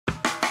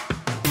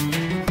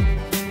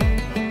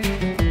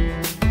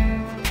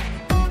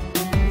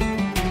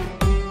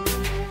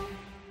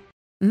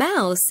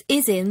Mouse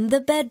is in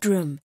the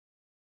bedroom.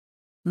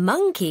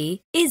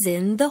 Monkey is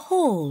in the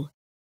hall.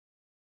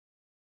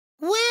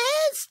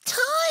 Where's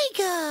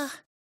Tiger?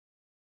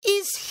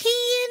 Is he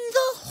in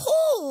the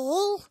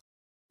hall?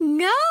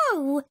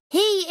 No,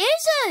 he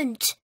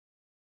isn't.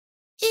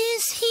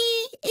 Is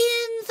he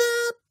in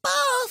the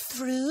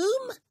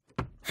bathroom?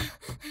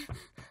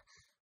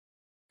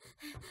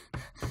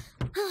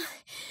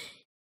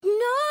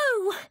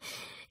 No,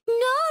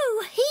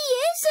 he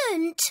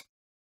isn't.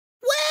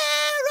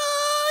 Where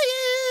are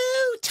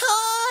you,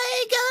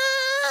 Tiger?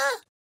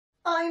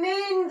 I'm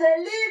in the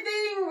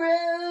living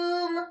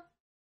room.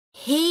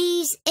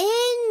 He's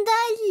in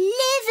the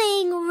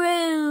living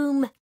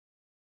room.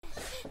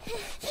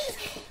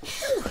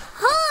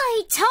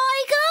 Hi,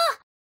 Tiger.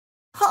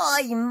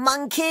 Hi,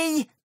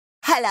 Monkey.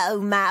 Hello,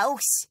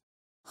 Mouse.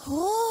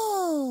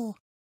 Oh,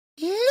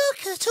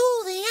 look at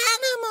all the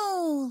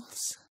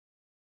animals.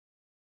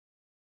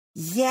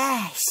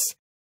 Yes,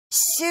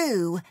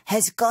 Sue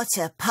has got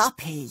a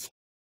puppy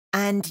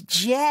and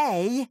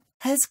Jay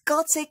has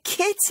got a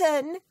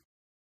kitten.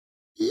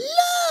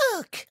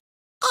 Look,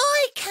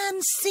 I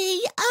can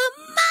see a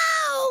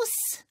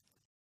mouse.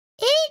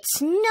 It's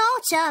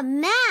not a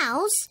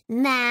mouse.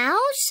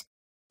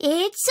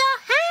 It's a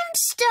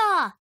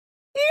hamster.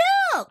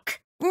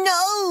 Look.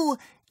 No,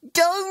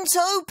 don't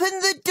open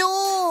the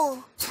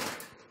door.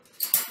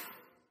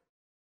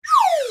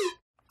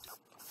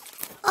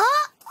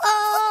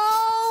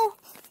 Uh-oh.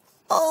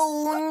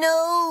 Oh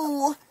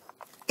no,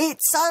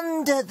 it's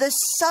under the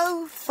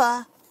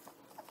sofa.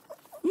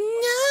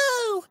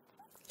 No,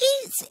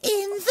 it's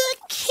in the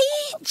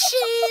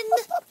kitchen.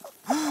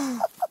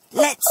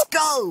 Let's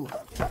go.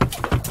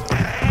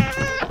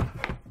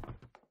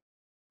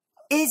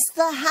 Is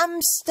the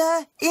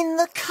hamster in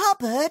the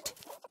cupboard?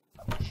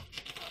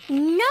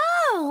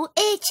 No,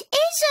 it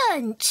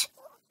isn't.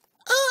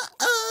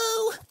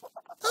 Uh-oh,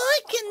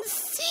 I can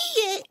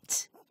see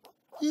it.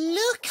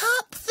 Look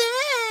up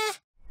there.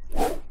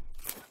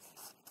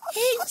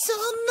 It's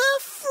on the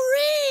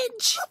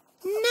fridge,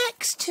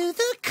 next to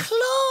the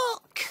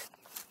clock.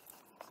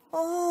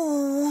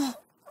 Oh,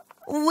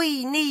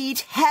 we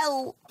need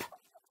help.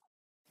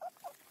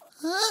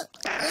 Be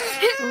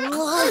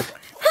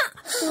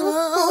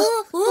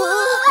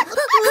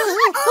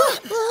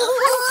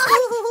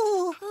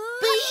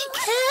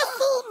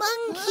careful,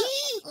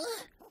 Monkey.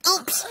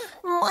 Oops,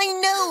 my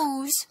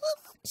nose.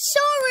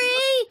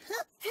 Sorry.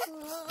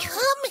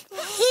 Come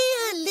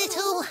here,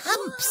 little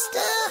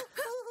hamster.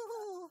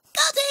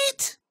 Got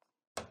it.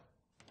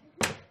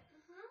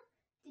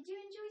 Did you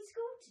enjoy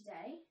school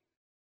today?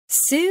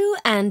 Sue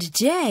and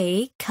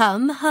Jay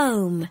come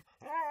home.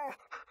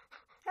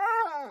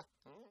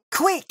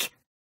 Quick,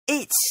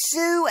 it's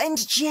Sue and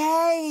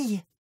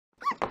Jay.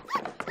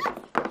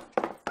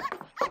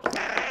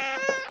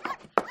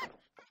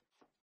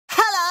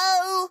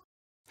 Hello.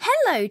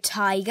 Hello,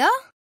 Tiger.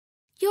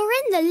 You're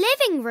in the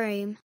living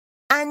room.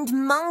 And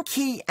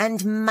Monkey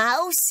and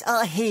Mouse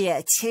are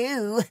here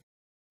too.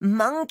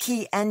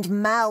 Monkey and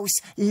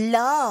Mouse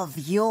love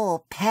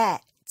your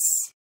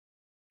pets.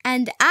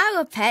 And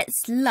our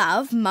pets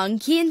love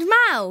Monkey and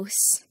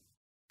Mouse.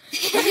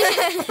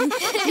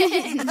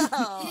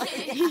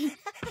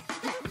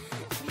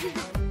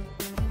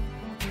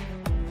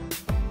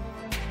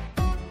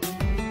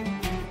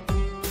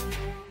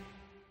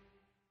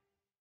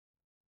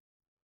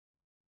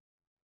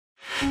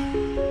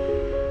 Oh.